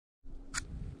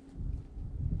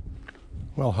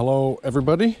Well, hello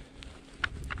everybody.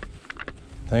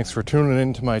 Thanks for tuning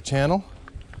into my channel,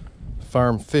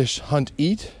 Farm, Fish, Hunt,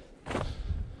 Eat.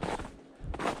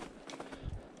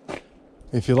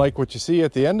 If you like what you see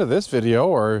at the end of this video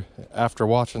or after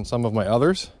watching some of my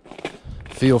others,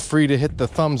 feel free to hit the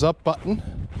thumbs up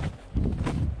button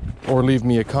or leave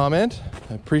me a comment.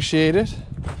 I appreciate it.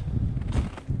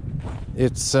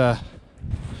 It's the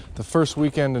first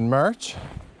weekend in March,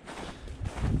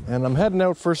 and I'm heading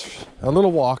out for a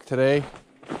little walk today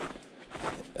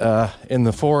in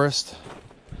the forest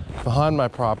behind my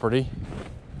property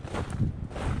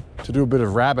to do a bit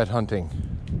of rabbit hunting.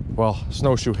 Well,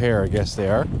 snowshoe hare, I guess they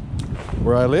are,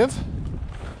 where I live.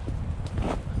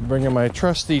 I'm bringing my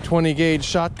trusty 20 gauge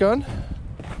shotgun.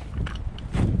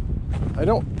 I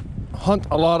don't hunt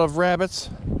a lot of rabbits.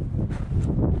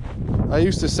 I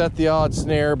used to set the odd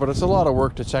snare, but it's a lot of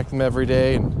work to check them every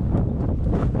day, and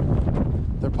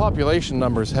their population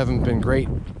numbers haven't been great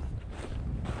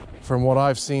from what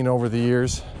I've seen over the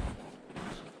years.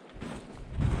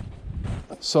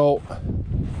 So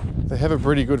they have a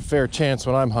pretty good fair chance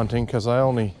when I'm hunting, because I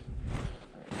only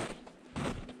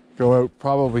go out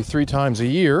probably 3 times a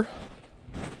year.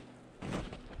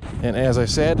 And as I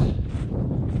said,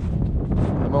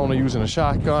 I'm only using a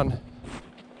shotgun.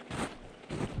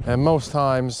 And most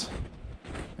times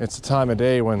it's a time of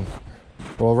day when,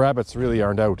 well, rabbits really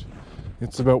aren't out.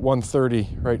 It's about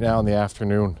 1:30 right now in the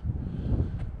afternoon.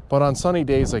 But on sunny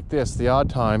days like this, the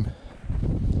odd time,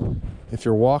 if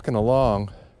you're walking along,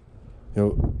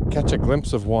 you'll catch a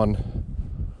glimpse of one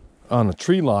on a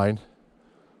tree line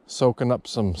soaking up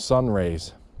some sun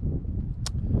rays.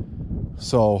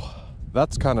 So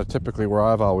that's kind of typically where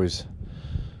I've always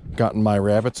gotten my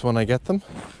rabbits when I get them.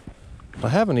 I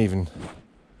haven't even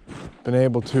been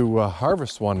able to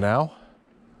harvest one now.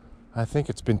 I think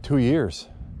it's been 2 years.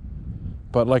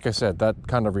 But like I said, that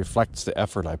kind of reflects the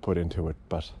effort I put into it.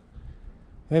 But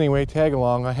anyway, tag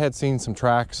along. I had seen some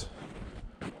tracks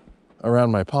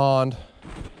around my pond.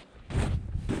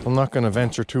 I'm not going to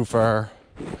venture too far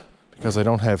because I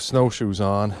don't have snowshoes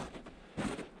on.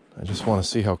 I just want to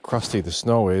see how crusty the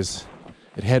snow is.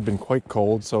 It had been quite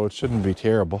cold, so it shouldn't be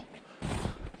terrible.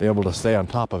 Be able to stay on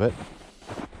top of it.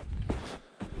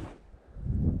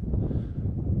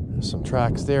 There's some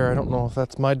tracks there. I don't know if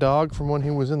that's my dog from when he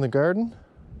was in the garden.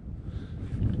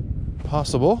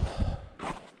 Possible.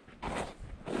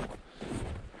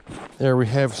 There we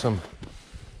have some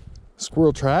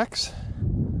squirrel tracks.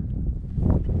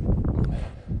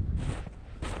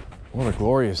 What a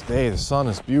glorious day. The sun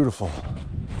is beautiful.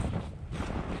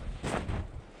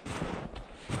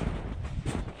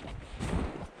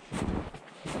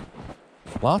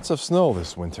 Lots of snow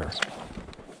this winter.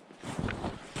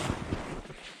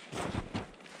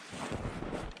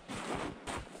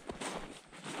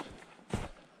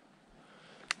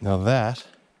 Now that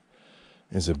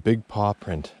is a big paw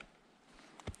print.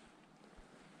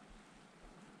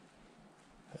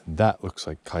 That looks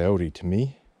like coyote to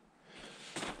me.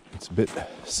 It's a bit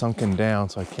sunken down,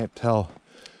 so I can't tell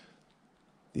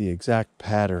the exact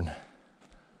pattern.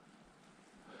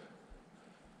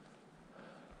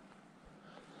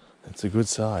 It's a good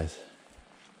size.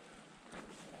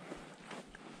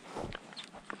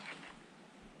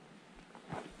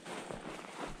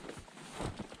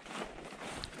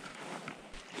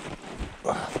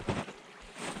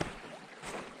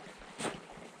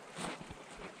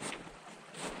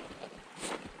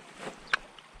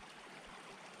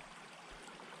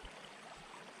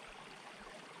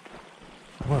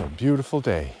 What a beautiful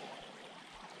day.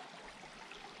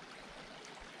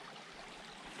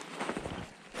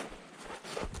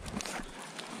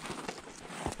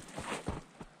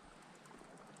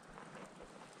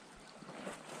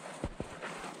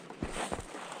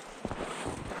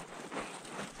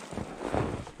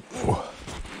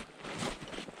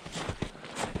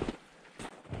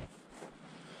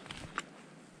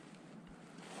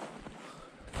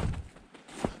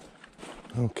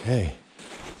 Okay.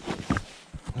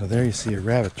 Now there you see a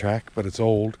rabbit track, but it's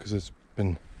old because it's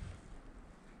been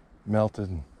melted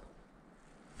and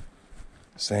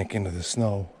sank into the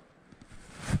snow.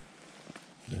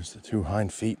 There's the 2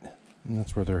 hind feet, and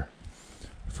that's where their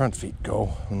front feet go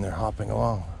when they're hopping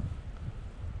along.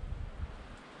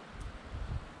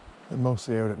 They're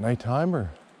mostly out at nighttime or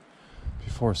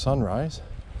before sunrise,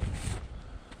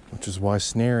 which is why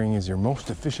snaring is your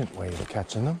most efficient way of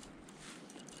catching them.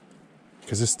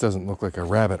 Because this doesn't look like a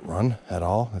rabbit run at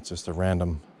all. It's just a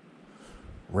random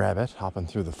rabbit hopping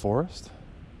through the forest.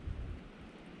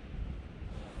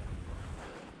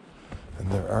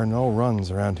 And there are no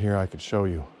runs around here I could show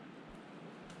you.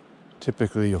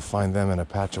 Typically you'll find them in a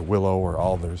patch of willow or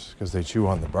alders because they chew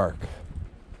on the bark.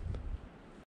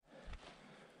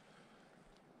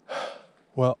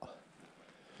 Well,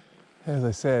 as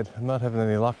I said, I'm not having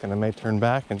any luck and I may turn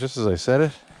back. And just as I said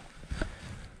it,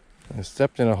 I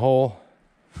stepped in a hole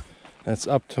that's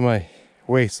up to my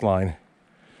waistline.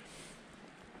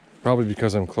 Probably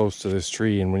because I'm close to this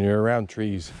tree, and when you're around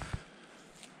trees,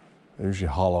 they're usually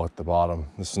hollow at the bottom.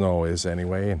 The snow is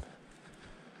anyway, and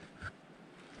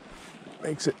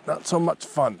makes it not so much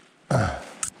fun.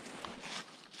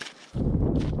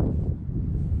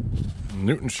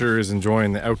 Newton sure is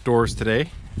enjoying the outdoors today.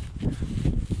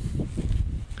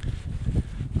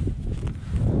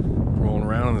 Rolling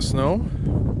around in the snow.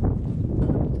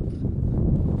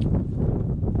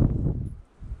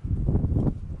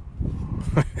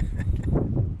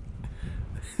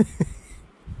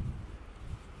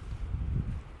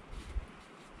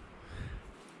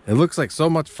 It looks like so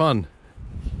much fun.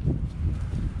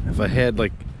 If I had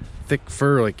like thick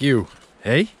fur like you,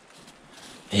 hey?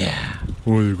 Yeah.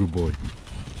 Oh, you're a good boy.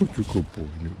 You're a good boy,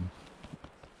 Newton.